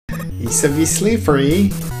He's obviously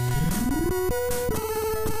free.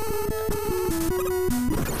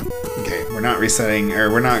 Okay, we're not resetting,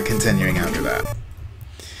 or we're not continuing after that.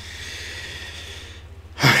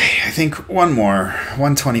 Okay, I think one more.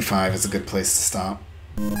 125 is a good place to stop.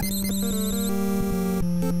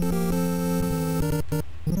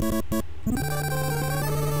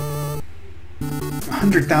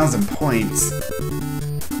 100,000 points.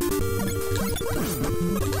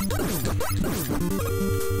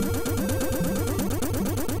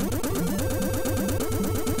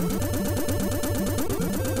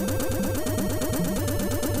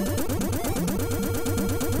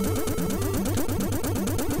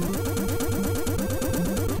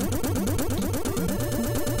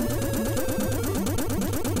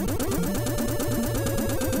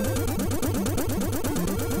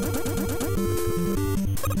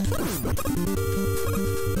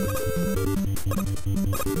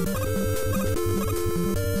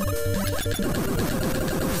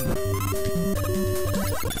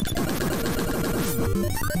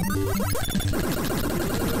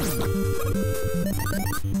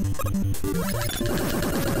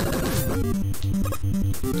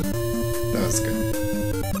 That was good.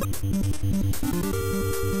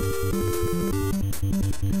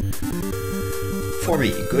 For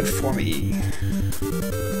me, good for me.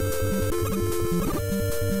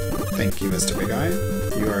 Thank you, Mr. Big Eye.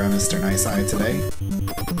 You are a Mr. Nice Eye today.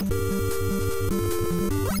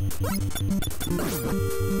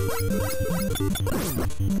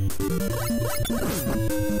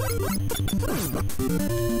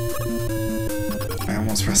 I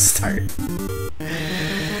almost pressed start.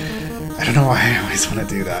 I don't know why I always want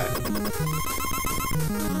to do that.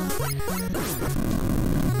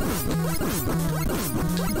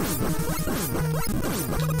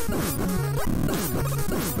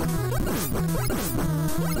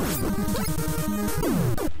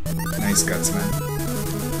 Nice guts, man.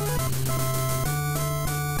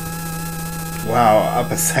 Wow,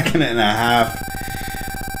 up a second and a half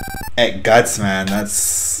at guts, man.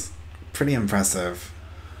 That's pretty impressive.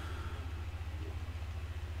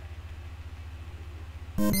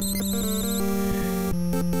 I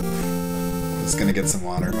was gonna get some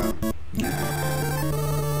water, but nah.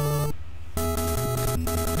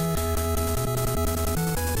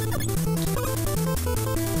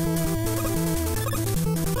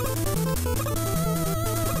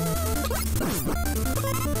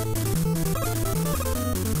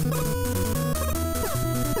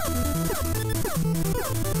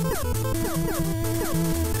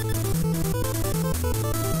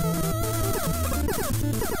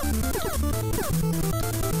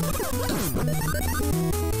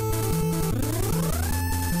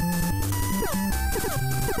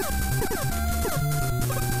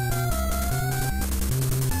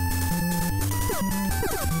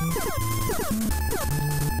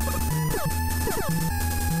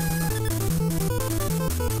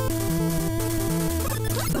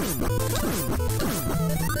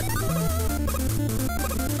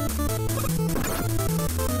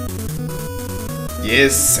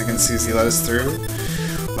 Yes, second Susie let us through.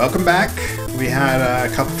 Welcome back. We had a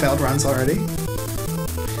couple failed runs already.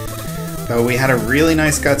 Though we had a really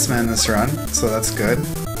nice Gutsman this run, so that's good.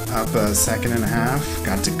 Up a second and a half.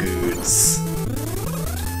 Got to goods.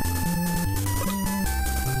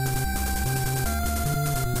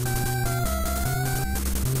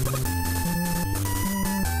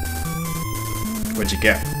 What'd you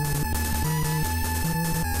get?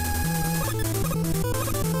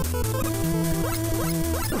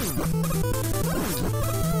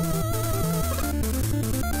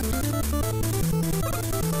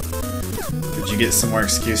 Did you get some more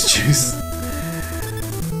excuse juice?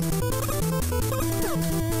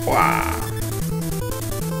 Wow.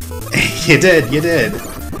 You did, you did.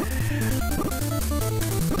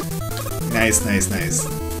 Nice, nice, nice.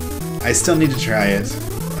 I still need to try it.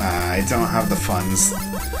 I don't have the funds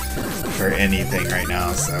for anything right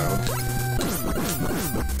now, so...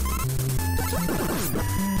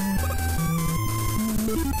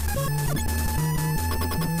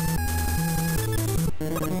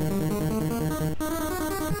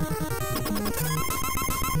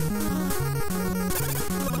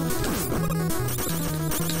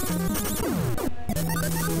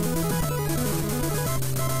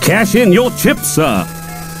 Cash in your chips, sir.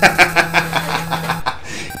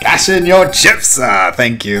 Cash in your chips,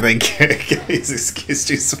 thank you, thank you. He's excuse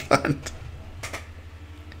juice fund.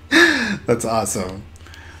 That's awesome.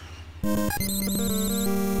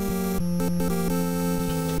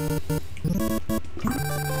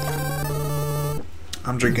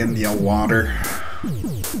 I'm drinking the water.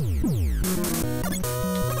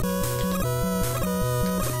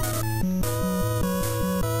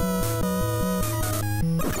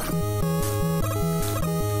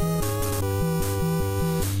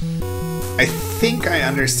 think I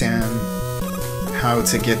understand how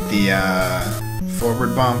to get the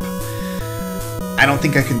forward bump. I don't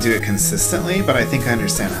think I can do it consistently, but I think I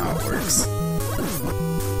understand how it works.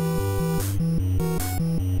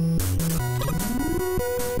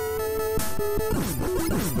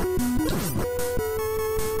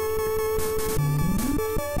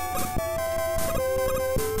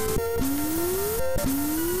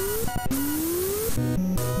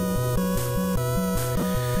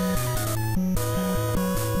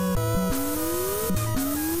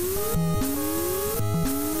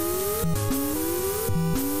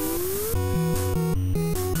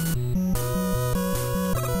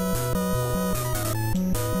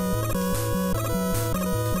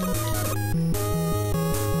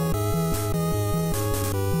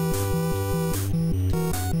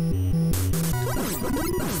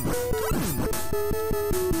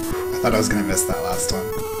 I thought I was gonna miss that last one.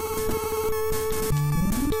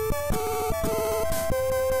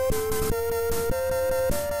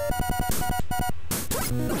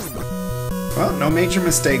 Well, no major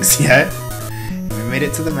mistakes yet. We made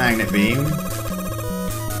it to the magnet beam.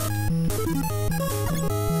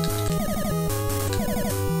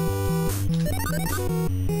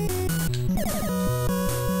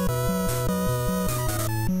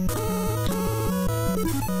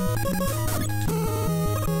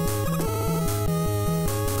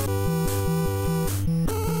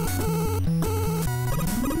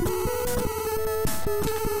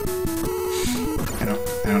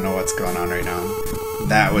 I don't know what's going on right now.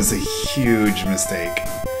 That was a huge mistake.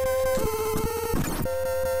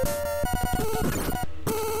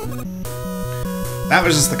 That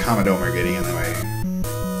was just the Commodore getting in the way.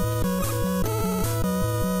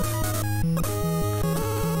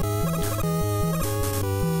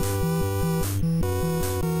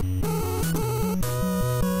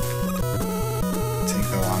 Take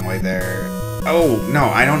the long way there. Oh, no,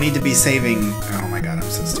 I don't need to be saving... Oh my god, I'm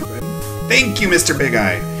so stupid. Thank you, Mr. Big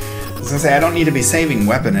Eye! I was gonna say, I don't need to be saving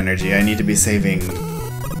weapon energy, I need to be saving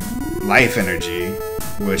life energy,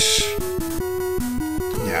 which...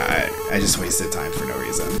 yeah, I just wasted time for no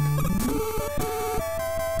reason.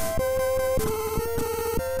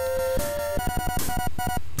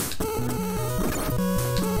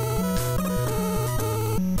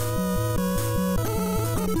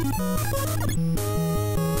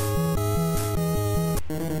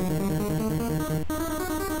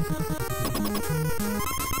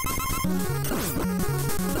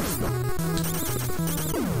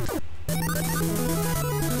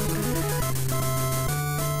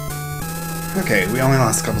 Okay, we only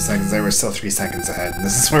lost a couple seconds there. We're still 3 seconds ahead.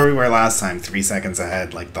 This is where we were last time, 3 seconds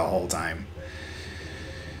ahead, like the whole time.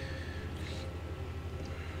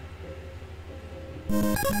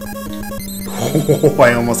 Oh,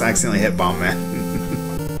 I almost accidentally hit Bomb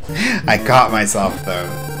Man. I caught myself though.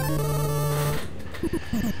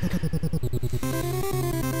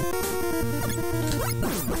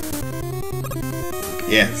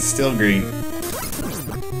 Yeah, still green.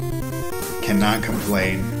 Cannot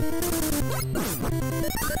complain.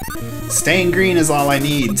 Staying green is all I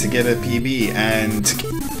need to get a PB, and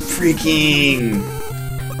freaking...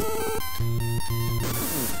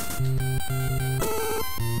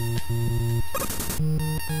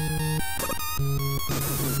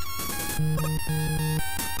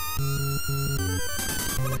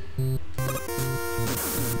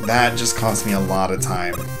 That just cost me a lot of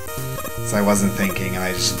time. So I wasn't thinking, and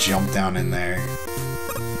I just jumped down in there.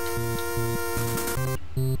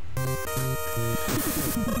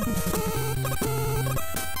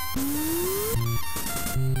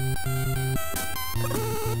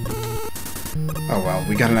 Oh well,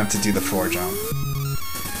 we got enough to do the 4 jump.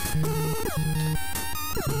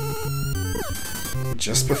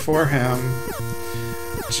 Just before him.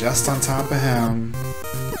 Just on top of him.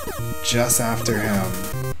 Just after him.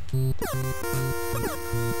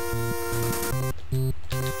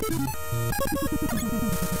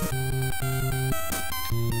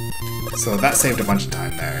 So that saved a bunch of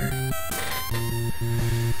time there.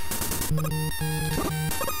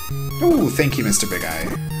 Ooh, thank you, Mr. Big Eye.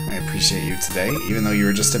 I appreciate you today, even though you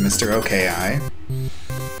were just a Mr. OK Eye.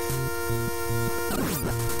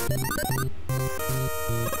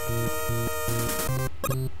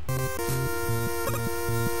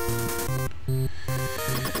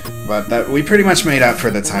 But that we pretty much made up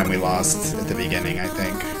for the time we lost at the beginning, I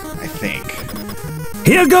think.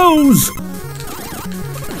 Here goes!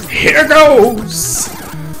 Here goes!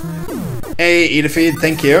 Hey, Edifeed,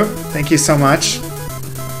 thank you. Thank you so much.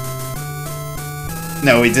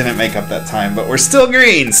 No, we didn't make up that time, but we're still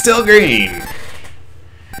green! Still green!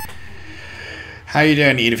 How you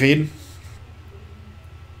doing, Edifeed?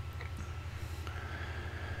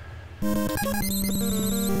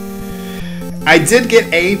 I did get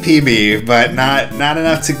a PB, but not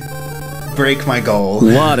enough to break my goal.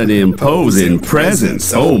 What an imposing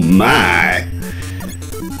presence! Oh my!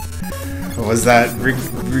 Was that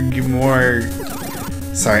rigor?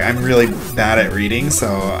 Sorry, I'm really bad at reading, so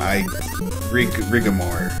I rigor,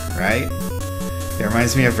 right? It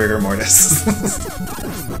reminds me of rigor mortis.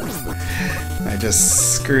 I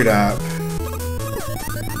just screwed up.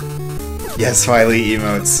 Yes, Wily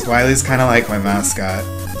emotes. Wily's kind of like my mascot.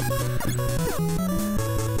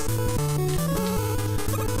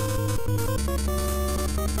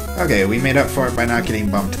 Okay, we made up for it by not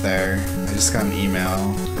getting bumped there. I just got an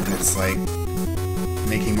email, and it's like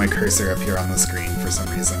making my cursor appear on the screen for some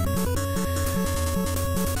reason.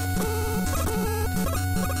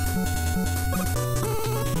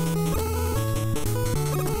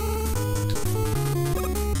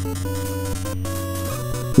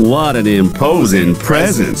 What an imposing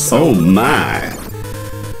presence! Oh my!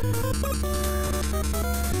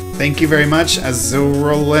 Thank you very much,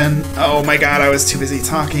 Azurolin. Oh my god, I was too busy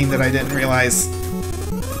talking that I didn't realize.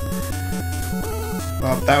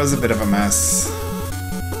 Well, that was a bit of a mess.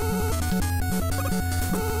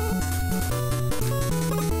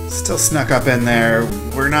 Still snuck up in there.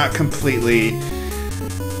 We're not completely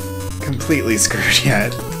screwed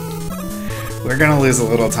yet. We're gonna lose a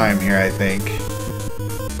little time here, I think.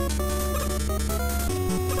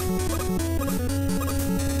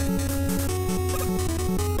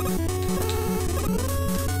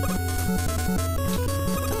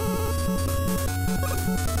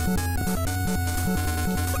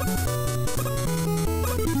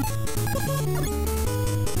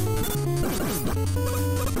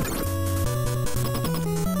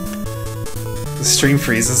 The stream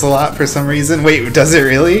freezes a lot for some reason. Wait, does it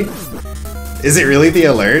really? Is it really the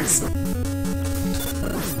alerts?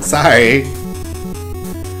 Sorry.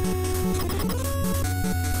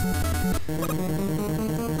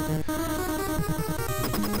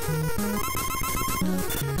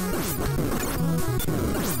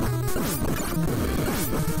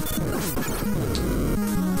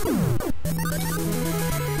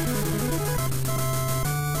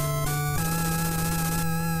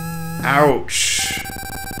 Ouch.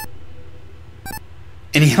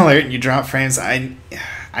 Any alert and you drop frames, I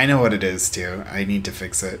know what it is too. I need to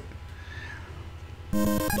fix it.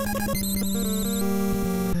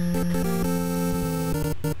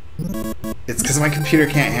 It's because my computer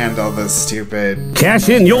can't handle this stupid... Cash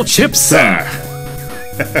in your chips, sir!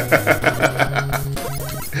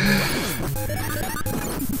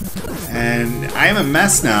 And I'm a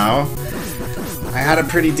mess now. I had a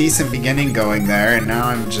pretty decent beginning going there, and now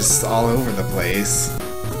I'm just all over the place.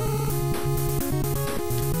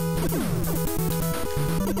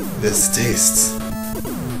 This tastes...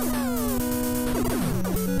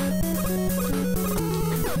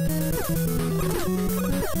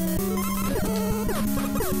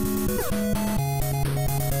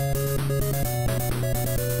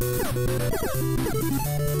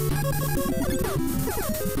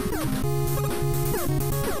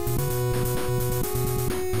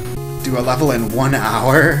 Do a level in 1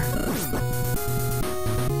 hour?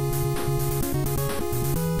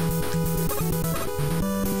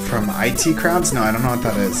 From IT crowds? No, I don't know what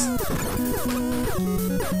that is.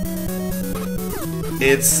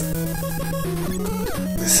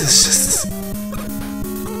 This is just...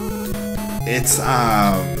 It's,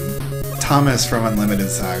 Thomas from Unlimited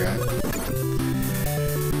Saga.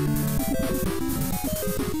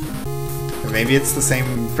 Or maybe it's the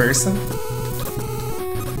same person?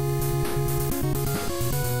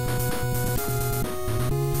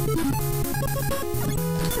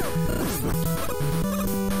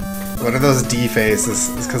 What are those D faces?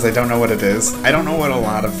 It's because I don't know what it is. I don't know what a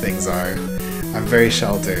lot of things are. I'm very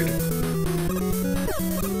sheltered.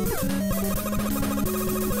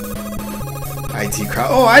 IT crowd.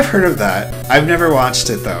 Oh, I've heard of that. I've never watched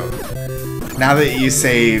it though. Now that you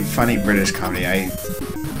say funny British comedy, I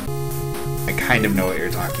kind of know what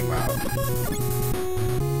you're talking about.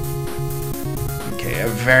 Okay, a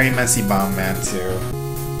very messy bomb man too.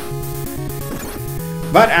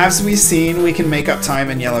 But as we've seen, we can make up time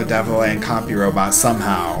in Yellow Devil and Copy Robot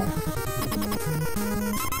somehow.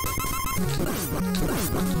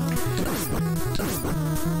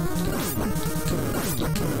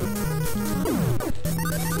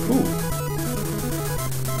 Ooh.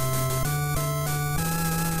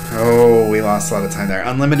 Oh, we lost a lot of time there.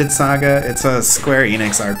 Unlimited Saga, it's a Square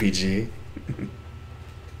Enix RPG.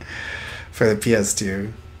 For the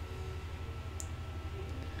PS2.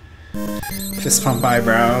 Fist pump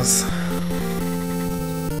eyebrows.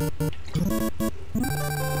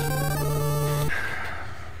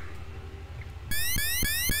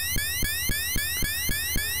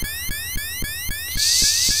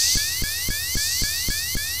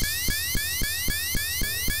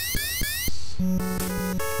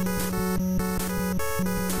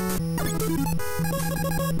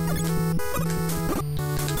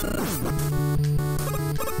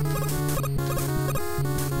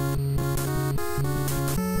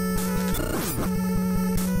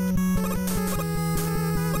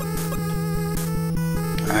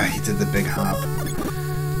 did the big hop.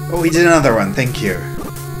 Oh, he did another one. Thank you.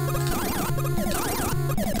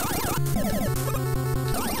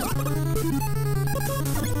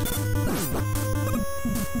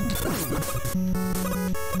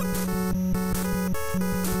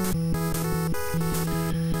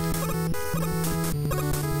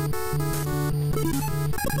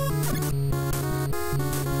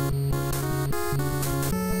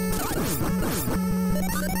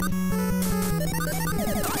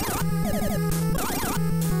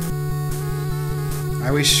 I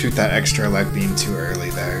always shoot that extra leg beam too early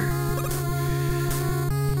there.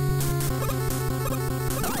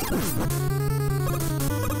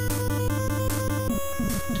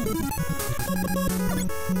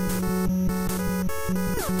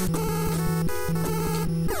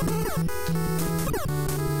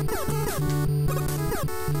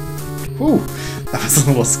 Whew, that was a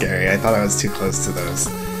little scary. I thought I was too close to those.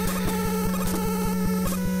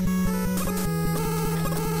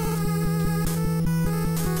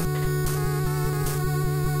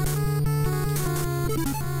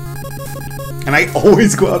 And I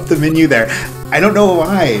always go up the menu there. I don't know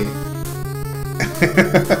why.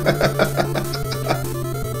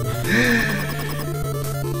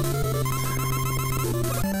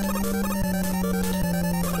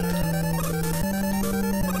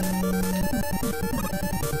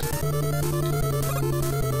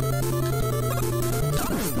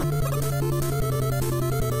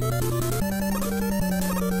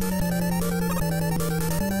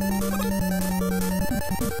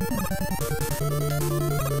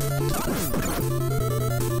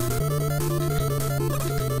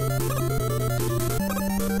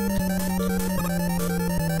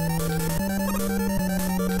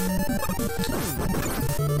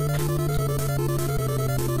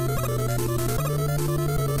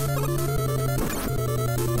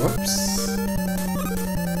 Whoops.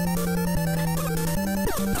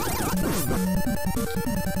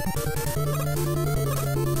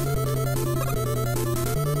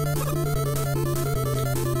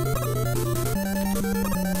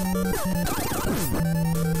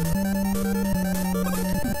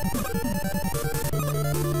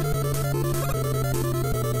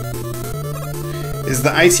 Is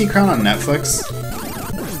the IT Crown on Netflix?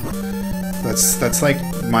 That's like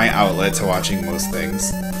my outlet to watching most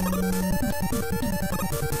things.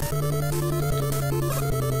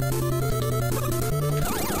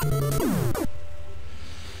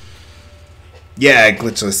 Yeah,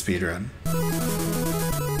 glitchless speedrun.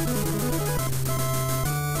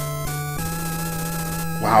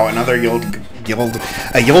 Wow, another Yield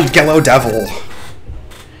Yellow Devil.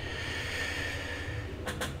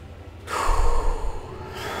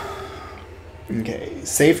 Okay,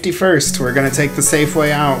 safety first. We're gonna take the safe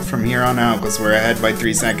way out from here on out because we're ahead by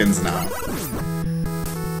 3 seconds now.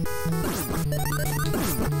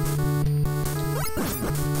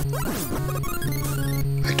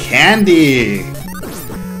 A candy!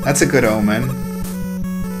 That's a good omen.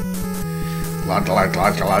 Glod, glod,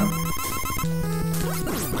 glod, glod.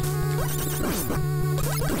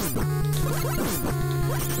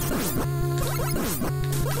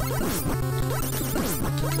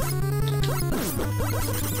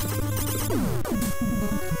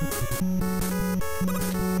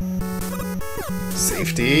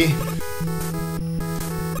 Safety.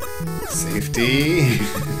 Safety.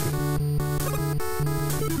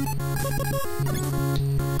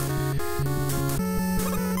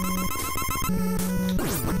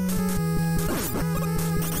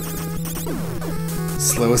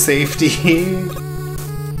 Slow safety.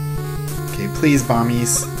 Okay, please,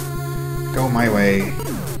 bombies. Go my way.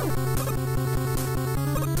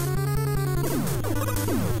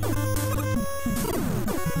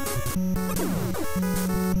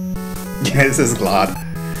 Yeah, this is Glod.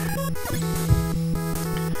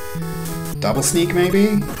 Double sneak,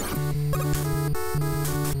 maybe?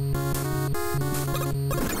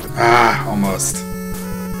 Ah, almost.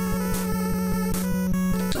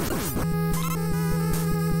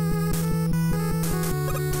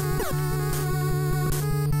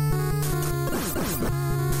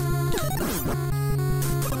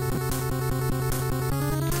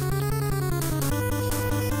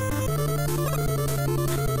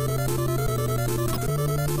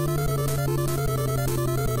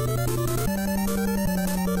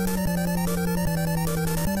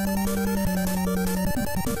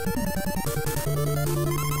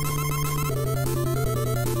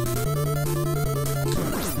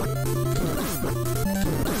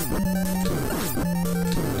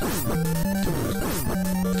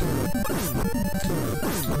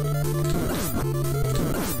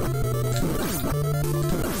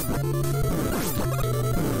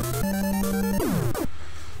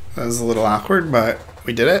 was a little awkward, but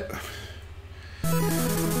we did it.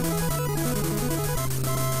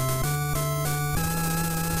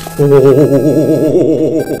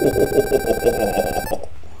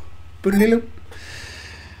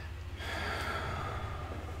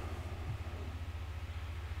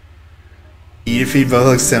 Edifeed both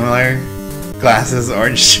look similar. Glasses,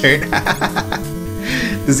 orange shirt.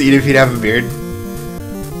 Does Edifeed have a beard?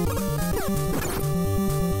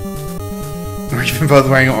 We've been both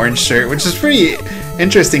wearing an orange shirt, which is pretty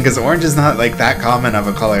interesting because orange is not like that common of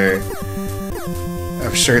a color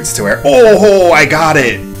of shirts to wear. Oh, I got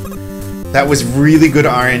it! That was really good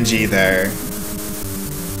RNG there.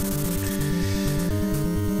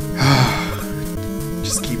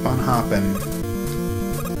 Just keep on hopping.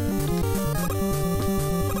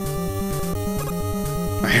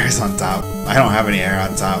 My hair's on top. I don't have any hair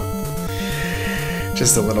on top.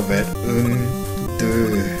 Just a little bit. 1,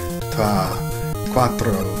 2, 3. 4,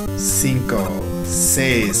 5,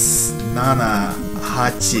 6, 7,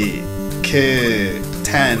 8, 9,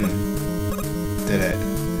 10. Did it.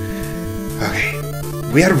 Okay.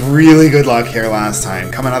 We had really good luck here last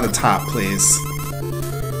time. Coming out the top, please.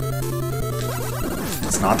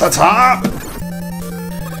 It's not the top!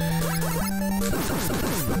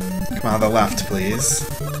 Come out of the left, please.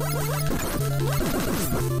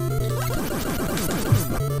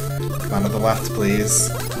 Come out of the left,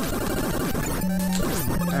 please.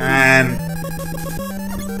 And...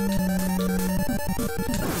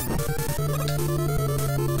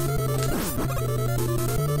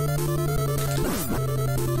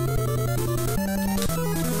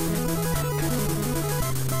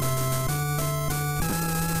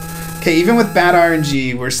 okay, even with bad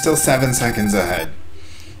RNG, we're still 7 seconds ahead.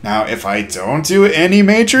 Now, if I don't do any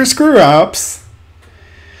major screw-ups...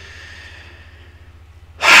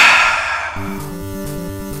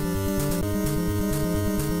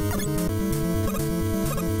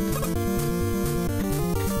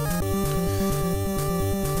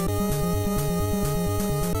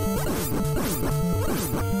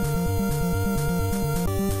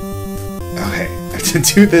 okay, I have to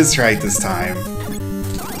do this right this time.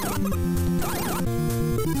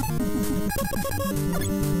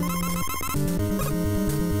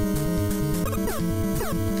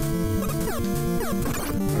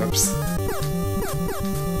 Oops.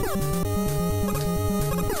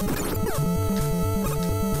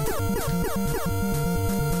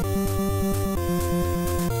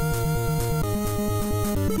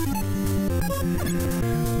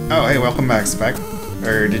 Oh, hey, welcome back, Spec.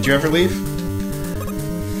 Or did you ever leave?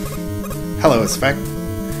 Hello, Spec.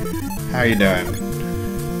 How are you doing?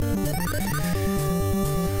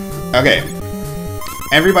 Okay.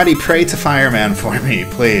 Everybody pray to Fireman for me,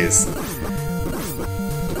 please.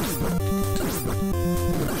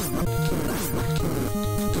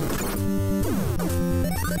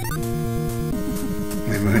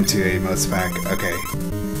 We moved to a emote Spec. Okay.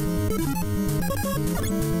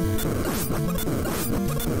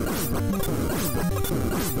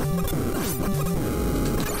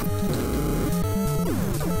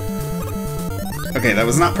 Okay, that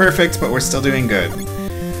was not perfect, but we're still doing good.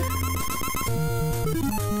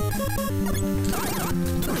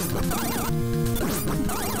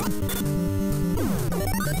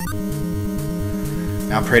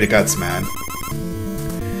 Now pray to Gutsman.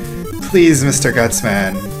 Please, Mr.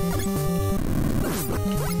 Gutsman.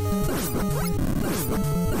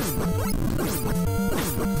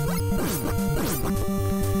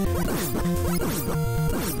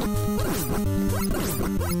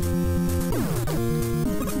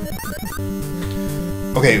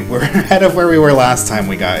 Okay, we're ahead of where we were last time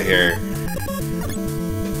we got here.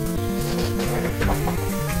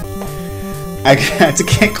 I had to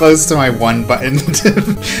get close to my one button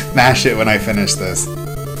to mash it when I finish this.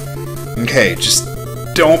 Okay, just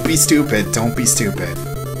don't be stupid. Don't be stupid.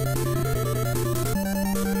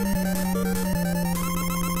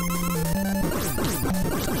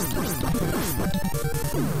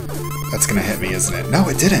 That's gonna hit me, isn't it? No,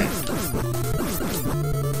 it didn't.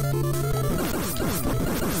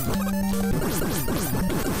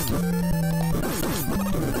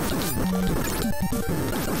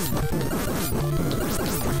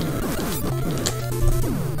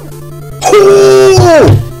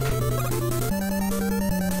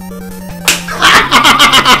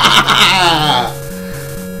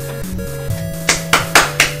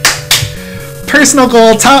 Personal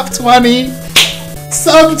goal, top 20,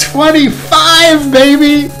 sub 25,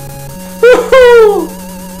 baby! Woohoo!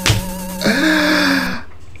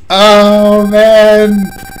 Oh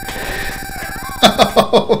man!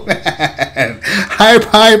 Oh man! Hype,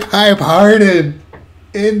 hype, hype, hardened!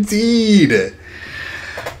 Indeed!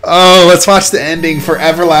 Oh, let's watch the ending for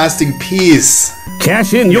Everlasting Peace.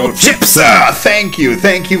 Cash in your chips. Thank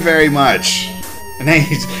you very much. And then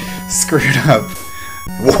he screwed up.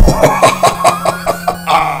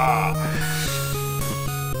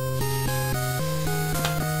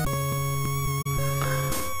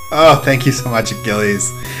 Oh, thank you so much,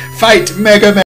 Achilles. Fight Mega Man!